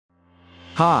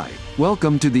Hi,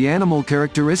 welcome to the Animal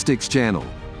Characteristics channel.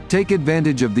 Take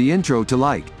advantage of the intro to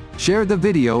like, share the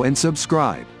video and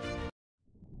subscribe.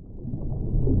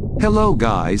 Hello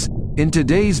guys, in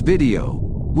today's video,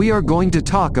 we are going to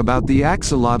talk about the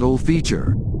axolotl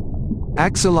feature.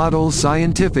 Axolotl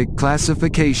scientific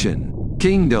classification,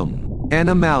 kingdom,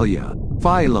 Animalia,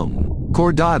 phylum,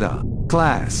 Chordata,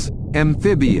 class,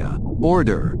 Amphibia,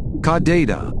 order,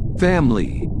 Caudata,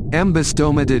 family,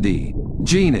 Ambystomatidae,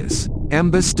 genus,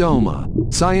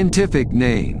 Ambystoma, scientific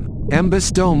name,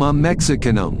 Ambystoma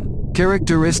mexicanum,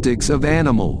 characteristics of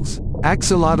animals,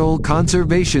 axolotl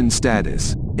conservation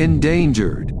status,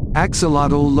 endangered,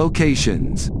 axolotl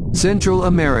locations, Central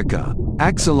America,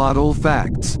 Axolotl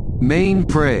facts, main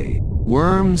prey,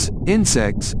 worms,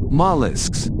 insects,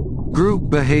 mollusks, group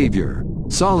behavior,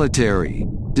 solitary,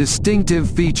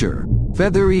 distinctive feature,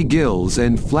 feathery gills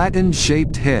and flattened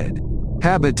shaped head,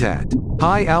 habitat,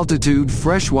 high-altitude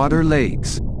freshwater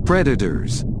lakes,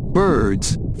 predators,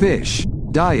 birds, fish,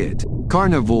 diet,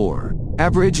 carnivore,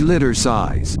 average litter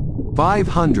size,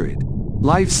 500,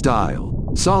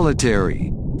 lifestyle,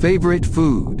 solitary, favorite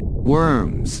food,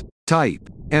 worms, type,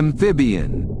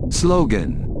 amphibian,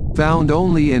 slogan, found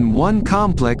only in one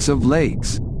complex of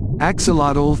lakes,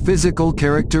 axolotl physical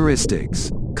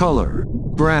characteristics, color,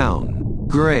 brown,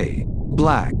 gray,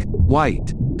 black,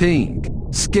 white, pink,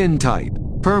 skin type,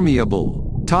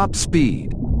 permeable, top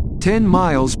speed, 10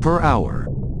 miles per hour,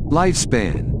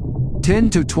 lifespan, 10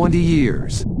 to 20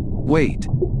 years, weight,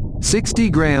 60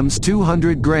 grams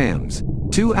 200 grams,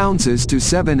 2 ounces to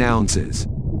 7 ounces,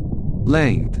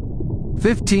 length,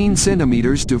 15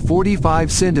 centimeters to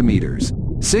 45 centimeters,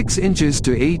 6 inches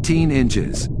to 18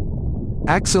 inches.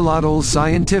 Axolotl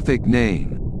scientific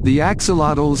name. The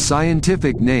axolotl's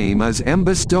scientific name is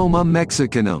Ambystoma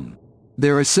mexicanum.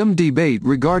 There is some debate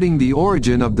regarding the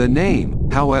origin of the name,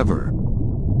 however.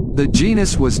 The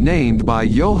genus was named by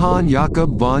Johann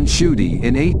Jakob von Schutte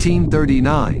in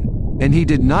 1839, and he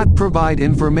did not provide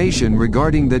information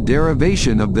regarding the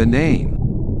derivation of the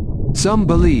name. Some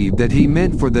believe that he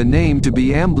meant for the name to be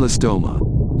amblyostoma,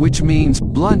 which means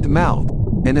blunt mouth,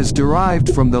 and is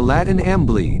derived from the Latin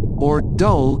ambly, or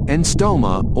dull, and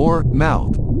stoma, or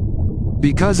mouth.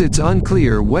 Because it's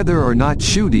unclear whether or not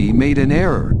Schutte made an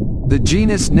error, the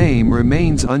genus name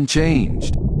remains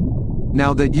unchanged.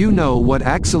 Now that you know what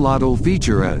axolotl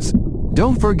feature is,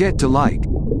 don't forget to like,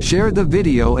 share the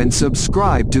video and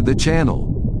subscribe to the channel.